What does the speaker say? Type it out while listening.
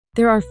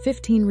There are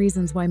 15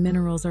 reasons why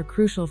minerals are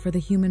crucial for the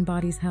human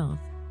body's health.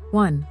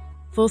 1.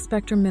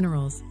 Full-spectrum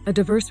minerals. A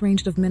diverse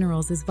range of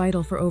minerals is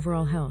vital for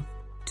overall health.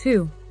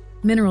 2.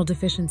 Mineral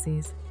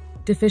deficiencies.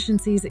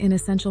 Deficiencies in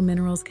essential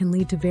minerals can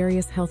lead to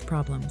various health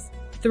problems.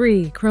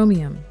 3.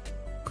 Chromium.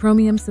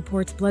 Chromium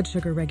supports blood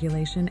sugar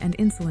regulation and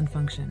insulin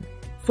function.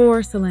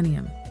 4.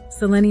 Selenium.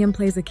 Selenium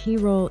plays a key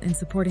role in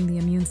supporting the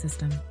immune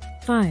system.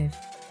 5.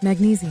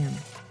 Magnesium.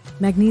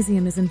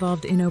 Magnesium is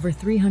involved in over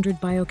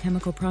 300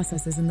 biochemical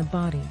processes in the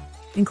body,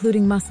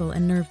 including muscle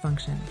and nerve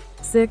function.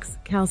 6.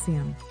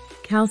 Calcium.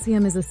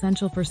 Calcium is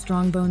essential for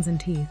strong bones and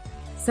teeth.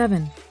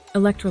 7.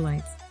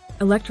 Electrolytes.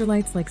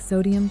 Electrolytes like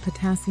sodium,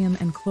 potassium,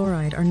 and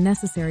chloride are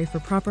necessary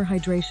for proper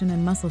hydration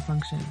and muscle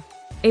function.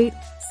 8.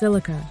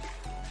 Silica.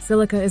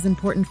 Silica is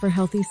important for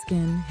healthy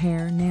skin,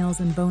 hair, nails,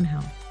 and bone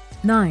health.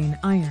 9.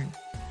 Iron.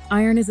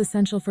 Iron is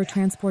essential for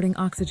transporting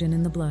oxygen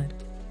in the blood.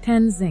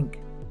 10. Zinc.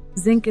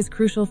 Zinc is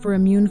crucial for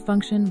immune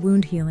function,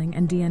 wound healing,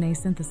 and DNA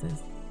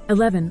synthesis.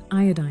 11.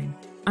 Iodine.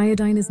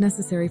 Iodine is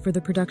necessary for the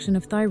production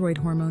of thyroid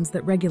hormones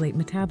that regulate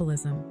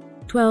metabolism.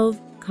 12.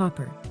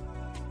 Copper.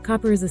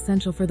 Copper is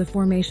essential for the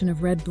formation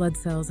of red blood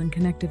cells and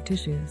connective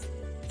tissues.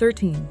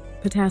 13.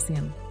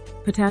 Potassium.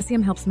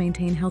 Potassium helps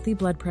maintain healthy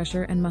blood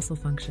pressure and muscle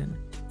function.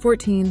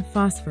 14.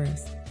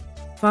 Phosphorus.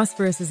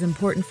 Phosphorus is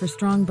important for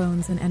strong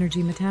bones and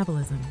energy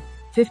metabolism.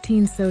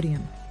 15.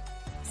 Sodium.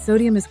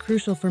 Sodium is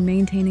crucial for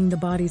maintaining the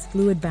body's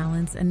fluid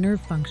balance and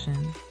nerve function.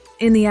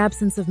 In the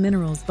absence of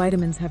minerals,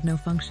 vitamins have no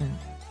function.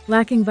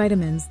 Lacking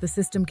vitamins, the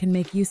system can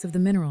make use of the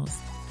minerals,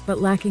 but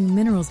lacking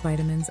minerals,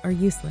 vitamins are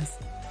useless.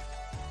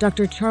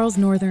 Dr. Charles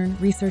Northern,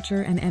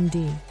 researcher and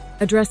MD,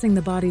 addressing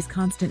the body's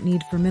constant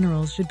need for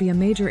minerals should be a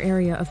major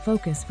area of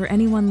focus for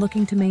anyone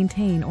looking to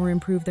maintain or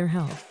improve their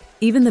health.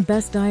 Even the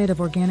best diet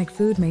of organic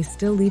food may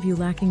still leave you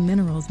lacking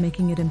minerals,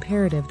 making it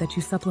imperative that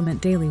you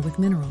supplement daily with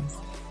minerals.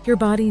 Your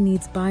body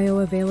needs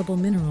bioavailable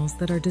minerals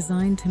that are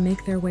designed to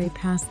make their way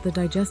past the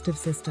digestive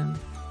system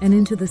and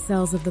into the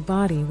cells of the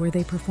body where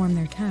they perform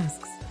their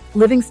tasks.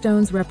 Living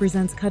Stones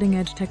represents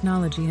cutting-edge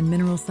technology in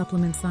mineral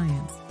supplement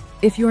science.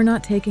 If you're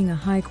not taking a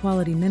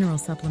high-quality mineral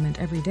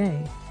supplement every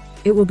day,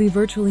 it will be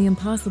virtually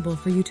impossible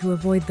for you to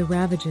avoid the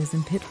ravages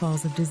and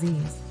pitfalls of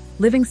disease.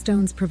 Living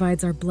Stones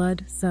provides our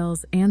blood,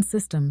 cells, and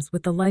systems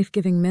with the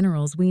life-giving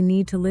minerals we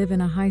need to live in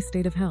a high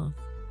state of health.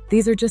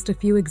 These are just a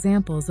few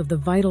examples of the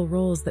vital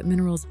roles that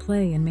minerals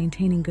play in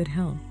maintaining good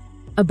health.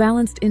 A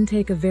balanced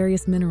intake of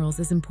various minerals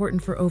is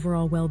important for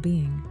overall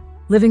well-being.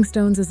 Living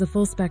Stones is a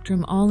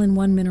full-spectrum,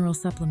 all-in-one mineral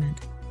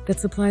supplement that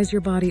supplies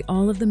your body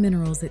all of the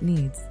minerals it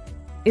needs.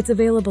 It's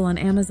available on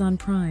Amazon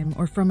Prime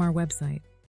or from our website.